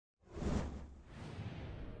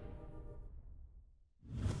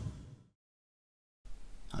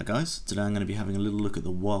Hi guys, today I'm going to be having a little look at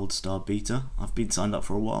the Wildstar beta. I've been signed up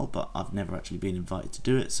for a while, but I've never actually been invited to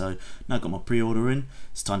do it, so now I've got my pre-order in.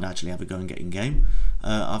 It's time to actually have a go and get in game.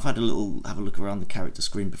 I've had have a look around the character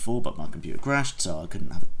screen before, but my computer crashed, so I couldn't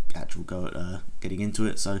have an actual go at getting into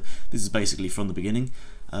it. So this is basically from the beginning.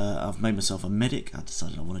 I've made myself a medic. I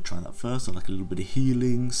decided I want to try that first. I like a little bit of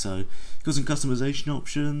healing, so you've got some customization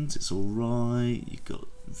options. It's alright. You've got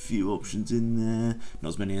a few options in there, not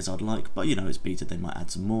as many as I'd like, but you know, it's beta, they might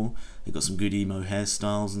add some more. They've got some good emo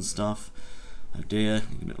hairstyles and stuff. Oh dear,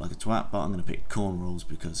 you can look like a twat, but I'm going to pick cornrows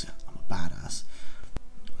because I'm a badass.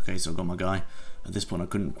 Okay, so I've got my guy. At this point I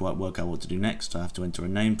couldn't quite work out what to do next. I have to enter a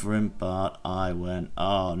name for him, but I went,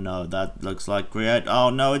 oh no, that looks like create. Oh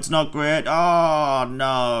no, it's not create. Oh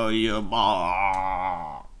no, you.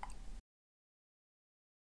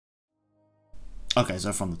 Okay,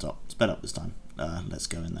 so from the top, sped up this time. Let's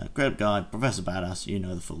go in there. Great guy, Professor Badass, you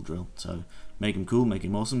know the full drill. So make him cool, make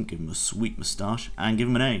him awesome, give him a sweet moustache, and give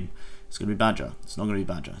him a name. It's going to be Badger. It's not going to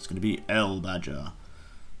be Badger. It's going to be L Badger.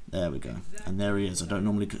 There we go. And there he is. I don't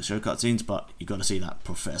normally show cutscenes, but you got to see that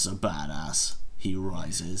Professor Badass. He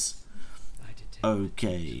rises.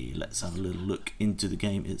 Okay, let's have a little look into the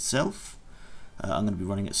game itself. I'm going to be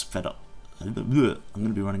running at sped up. I'm going to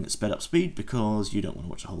be running at sped up speed because you don't want to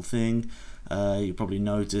watch the whole thing. You probably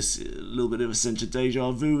notice a little bit of a sense of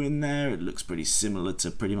deja vu in there. It looks pretty similar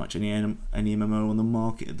to pretty much any MMO on the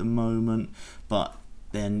market at the moment, but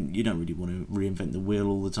then you don't really want to reinvent the wheel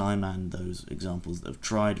all the time, and those examples that have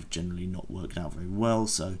tried have generally not worked out very well.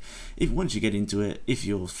 So once you get into it, if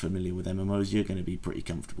you're familiar with MMOs, you're going to be pretty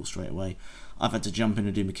comfortable straight away. I've had to jump in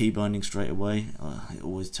and do my key binding straight away. It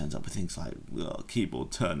always turns up with things like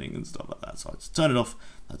keyboard turning and stuff like that, so I just turn it off.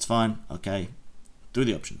 That's fine. Okay, through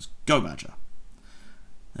the options, go Badger.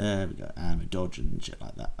 There we go, and we dodge and shit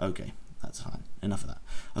like that. Okay, that's fine, enough of that.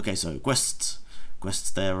 Okay, so quests,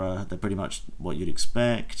 they're pretty much what you'd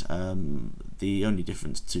expect. The only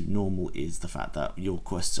difference to normal is the fact that your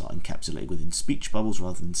quests are encapsulated within speech bubbles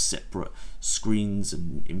rather than separate screens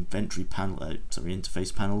and inventory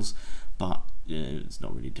interface panels, but it's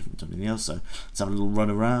not really different to anything else. So let's have a little run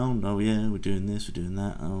around. Oh yeah, we're doing this, we're doing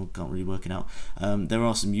that. Oh, can't really work it out. There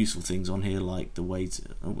are some useful things on here, like the way to,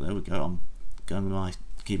 oh there we go, I'm going with my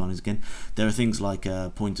key bindings again. There are things like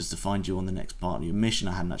pointers to find you on the next part of your mission.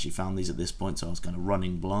 I hadn't actually found these at this point, so I was kind of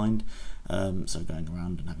running blind. So going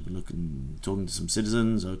around and having a look and talking to some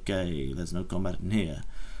citizens. Okay, there's no combat in here.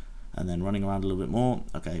 And then running around a little bit more.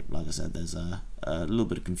 Okay, like I said, there's a little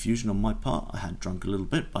bit of confusion on my part. I had drunk a little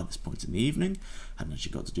bit by this point in the evening. Hadn't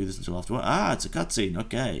actually got to do this until afterward. Ah, it's a cutscene.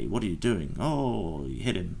 Okay, what are you doing? Oh, you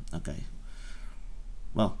hit him. Okay.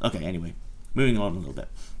 Well, okay, anyway. Moving on a little bit.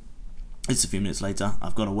 It's a few minutes later.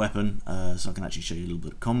 I've got a weapon, so I can actually show you a little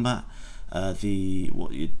bit of combat.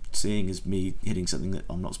 What you're seeing is me hitting something that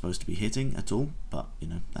I'm not supposed to be hitting at all, but you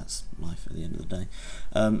know, that's life at the end of the day.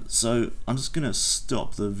 So I'm just going to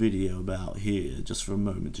stop the video about here just for a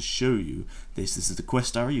moment to show you this. This is the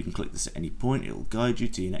quest arrow. You can click this at any point. It will guide you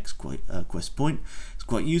to your next quest point. It's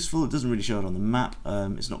quite useful. It doesn't really show it on the map.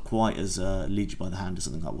 It's not quite as lead you by the hand as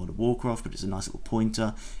something like World of Warcraft, but it's a nice little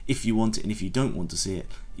pointer if you want it, and if you don't want to see it,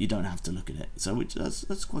 you don't have to look at it. So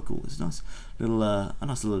that's quite cool. It's a nice little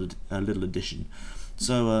little addition.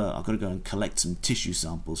 So I've got to go and collect some tissue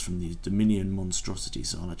samples from these Dominion monstrosities.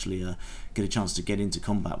 So I'll actually get a chance to get into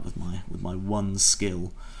combat with my one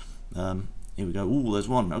skill. Here we go. Ooh, there's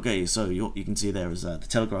one. Okay, so you can see there is the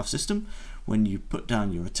telegraph system. When you put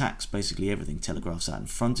down your attacks, basically everything telegraphs out in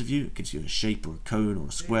front of you. It gives you a shape or a cone or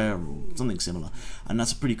a square or something similar, and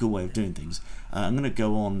that's a pretty cool way of doing things. I'm going to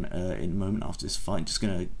go on in a moment after this fight. Just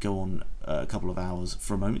going to go on a couple of hours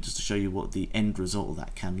for a moment just to show you what the end result of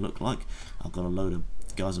that can look like. I've got a load of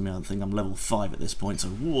guys on me. I think I'm level 5 at this point, so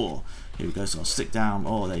whoa, here we go. So I'll stick down.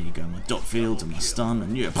 Oh, there you go, my dot fields and my stun,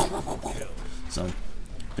 and yeah, so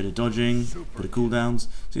bit of dodging, bit of cooldowns.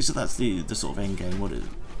 So that's the sort of end game. What it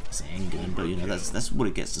is end game, but you know, that's what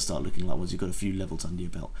it gets to start looking like once you've got a few levels under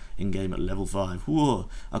your belt. In game at level 5. Whoa.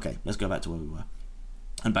 Okay, let's go back to where we were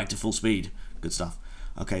and back to full speed. Good stuff.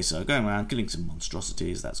 Okay, so going around killing some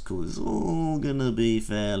monstrosities, that's cool. It's all gonna be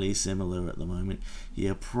fairly similar at the moment.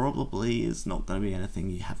 Yeah, probably it's not gonna be anything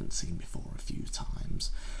you haven't seen before a few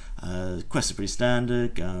times. Quests are pretty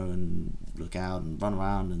standard. Go and look out and run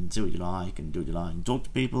around and see what you like and do what you like and talk to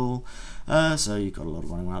people. So you've got a lot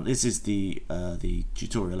of running around. This is the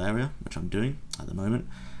tutorial area, which I'm doing at the moment,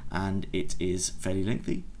 and it is fairly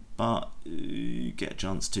lengthy, but you get a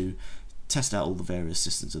chance to test out all the various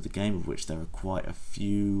systems of the game, of which there are quite a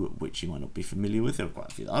few which you might not be familiar with. There are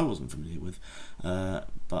quite a few that I wasn't familiar with,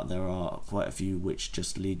 but there are quite a few which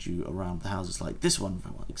just lead you around the houses, like this one,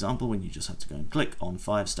 for example, when you just have to go and click on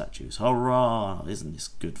 5 statues. Hurrah! Isn't this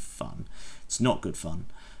good fun? It's not good fun,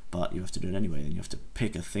 but you have to do it anyway, and you have to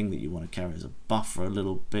pick a thing that you want to carry as a buff for a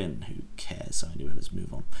little bin. Who cares? So anyway, let's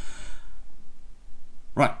move on.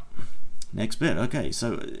 Right, next bit. Okay,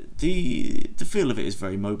 so the feel of it is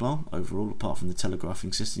very mobile overall, apart from the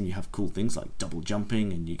telegraphing system. You have cool things like double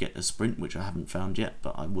jumping, and you get a sprint, which I haven't found yet,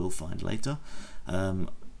 but I will find later.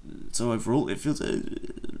 So overall, it feels a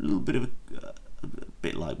little bit of a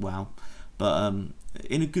bit like WoW, but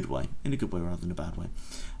in a good way rather than a bad way.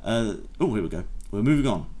 Oh, here we go. We're moving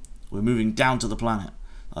on. We're moving down to the planet.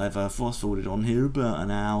 I've fast forwarded on here about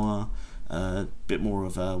an hour. Bit more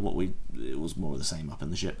of it was more of the same up in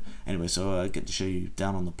the ship. Anyway, so I get to show you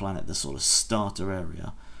down on the planet, the sort of starter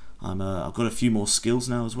area. I've got a few more skills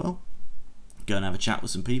now as well. Go and have a chat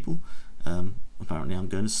with some people. Apparently I'm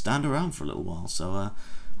going to stand around for a little while, so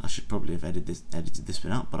I should probably have edited this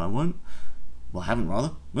bit out, but I won't. Well, I haven't,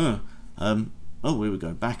 rather. Oh, here we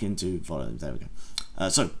go. Back into volume. There we go.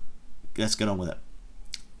 So let's get on with it.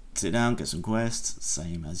 Sit down, get some quests,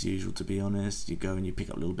 same as usual, to be honest. You go and you pick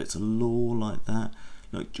up little bits of lore like that,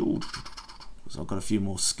 like so I've got a few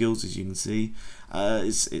more skills, as you can see.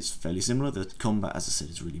 It's fairly similar. The combat, as I said,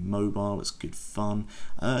 is really mobile. It's good fun.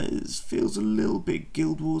 It feels a little bit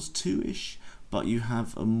Guild Wars 2-ish, but you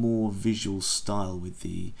have a more visual style with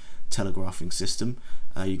the telegraphing system.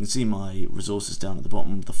 You can see my resources down at the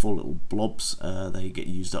bottom, the 4 little blobs. They get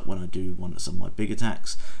used up when I do some of my big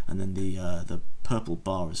attacks, and then the purple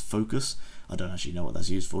bar is focus. I don't actually know what that's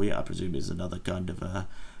used for yet. I presume it's another kind of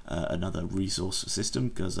another resource system,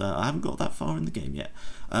 because I haven't got that far in the game yet.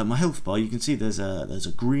 My health bar, you can see there's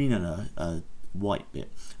a green and a white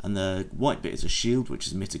bit, and the white bit is a shield, which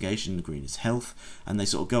is mitigation, the green is health, and they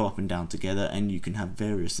sort of go up and down together, and you can have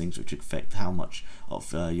various things which affect how much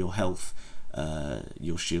of your health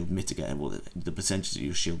your shield mitigates, well, the percentage that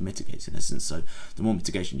your shield mitigates in essence. So the more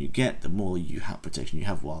mitigation you get, the more protection you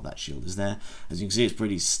have while that shield is there. As you can see, it's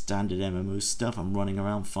pretty standard MMO stuff. I'm running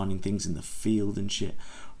around finding things in the field and shit.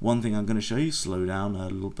 One thing I'm going to show you, slow down a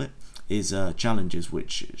little bit, is challenges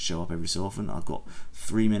which show up every so often. I've got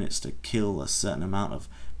 3 minutes to kill a certain amount of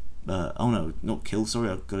oh no, not kill, sorry,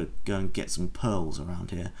 I've got to go and get some pearls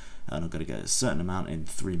around here, and I've got to get a certain amount in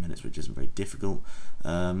 3 minutes, which isn't very difficult.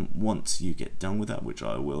 Once you get done with that, which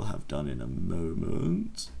I will have done in a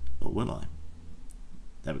moment, or will I?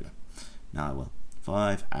 There we go. Now I will.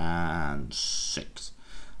 5 and 6.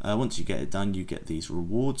 Once you get it done, you get these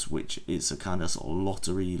rewards, which is a kind of sort of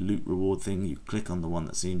lottery loot reward thing. You click on the one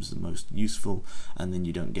that seems the most useful, and then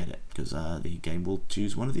you don't get it, because the game will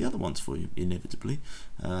choose one of the other ones for you, inevitably.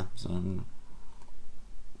 So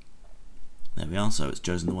there we are. So it's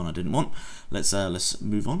chosen the one I didn't want. Let's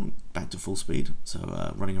move on back to full speed.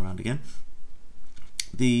 So running around again.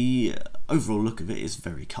 The overall look of it is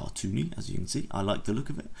very cartoony, as you can see. I like the look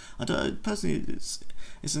of it. I don't personally. It's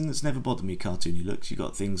something that's never bothered me. Cartoony looks. You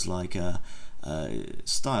got things like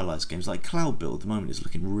stylized games like Cloud Build. At the moment is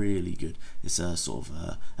looking really good. It's a sort of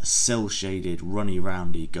a cell shaded, runny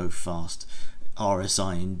roundy, go fast,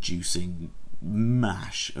 RSI inducing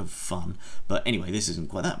mash of fun. But anyway, this isn't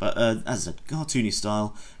quite that. But as a cartoony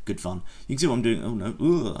style, good fun. You can see what I'm doing. Oh no.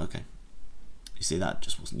 Ooh, okay. You see, that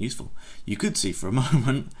just wasn't useful. You could see for a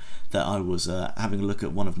moment that I was having a look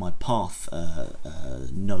at one of my path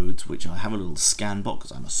nodes, which I have a little scan bot,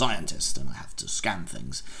 because I'm a scientist and I have to scan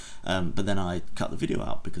things. But then I cut the video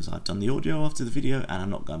out because I've done the audio after the video, and I'm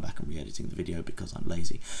not going back and re-editing the video because I'm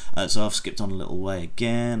lazy. So I've skipped on a little way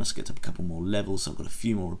again. I skipped up a couple more levels, so I've got a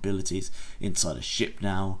few more abilities inside a ship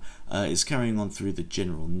now. It's carrying on through the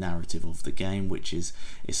general narrative of the game, which is,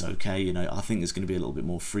 it's okay. You know, I think there's going to be a little bit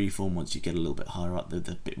more freeform once you get a little bit higher up. There's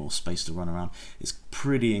a bit more space to run around. It's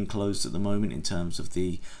pretty enclosed at the moment in terms of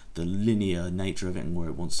the linear nature of it and where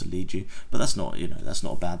it wants to lead you, but that's not, you know, that's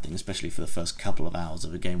not a bad thing, especially for the first couple of hours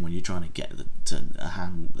of a game when you're trying to get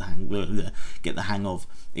get the hang of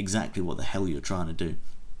exactly what the hell you're trying to do.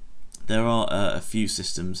 There are a few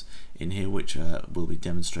systems in here which will be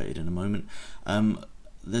demonstrated in a moment.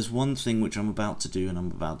 There's one thing which I'm about to do and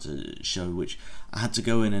I'm about to show, which I had to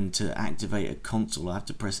go in and to activate a console I have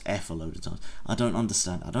to press F a load of times. I don't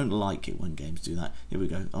understand. I don't like it when games do that. Here we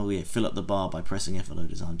go. Oh yeah, fill up the bar by pressing F a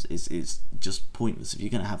load of times. It's just pointless. If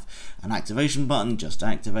you're going to have an activation button, just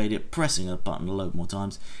activate it. Pressing a button a load more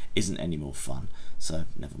times isn't any more fun. So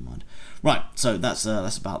never mind. Right, so that's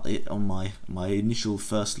about it on my initial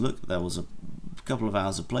first look. There was a couple of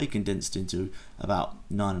hours of play condensed into about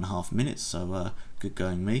 9.5 minutes, so good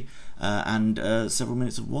going me, and several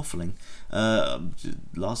minutes of waffling.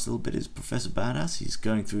 Last little bit is Professor Badass. He's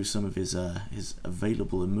going through some of his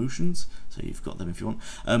available emotions, so you've got them if you want.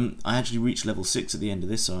 I actually reached level 6 at the end of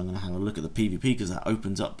this, so I'm going to have a look at the PvP because that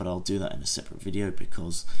opens up, but I'll do that in a separate video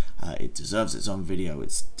because it deserves its own video.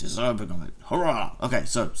 It's deserving of it. Hurrah! Okay,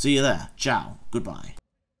 so see you there. Ciao. Goodbye.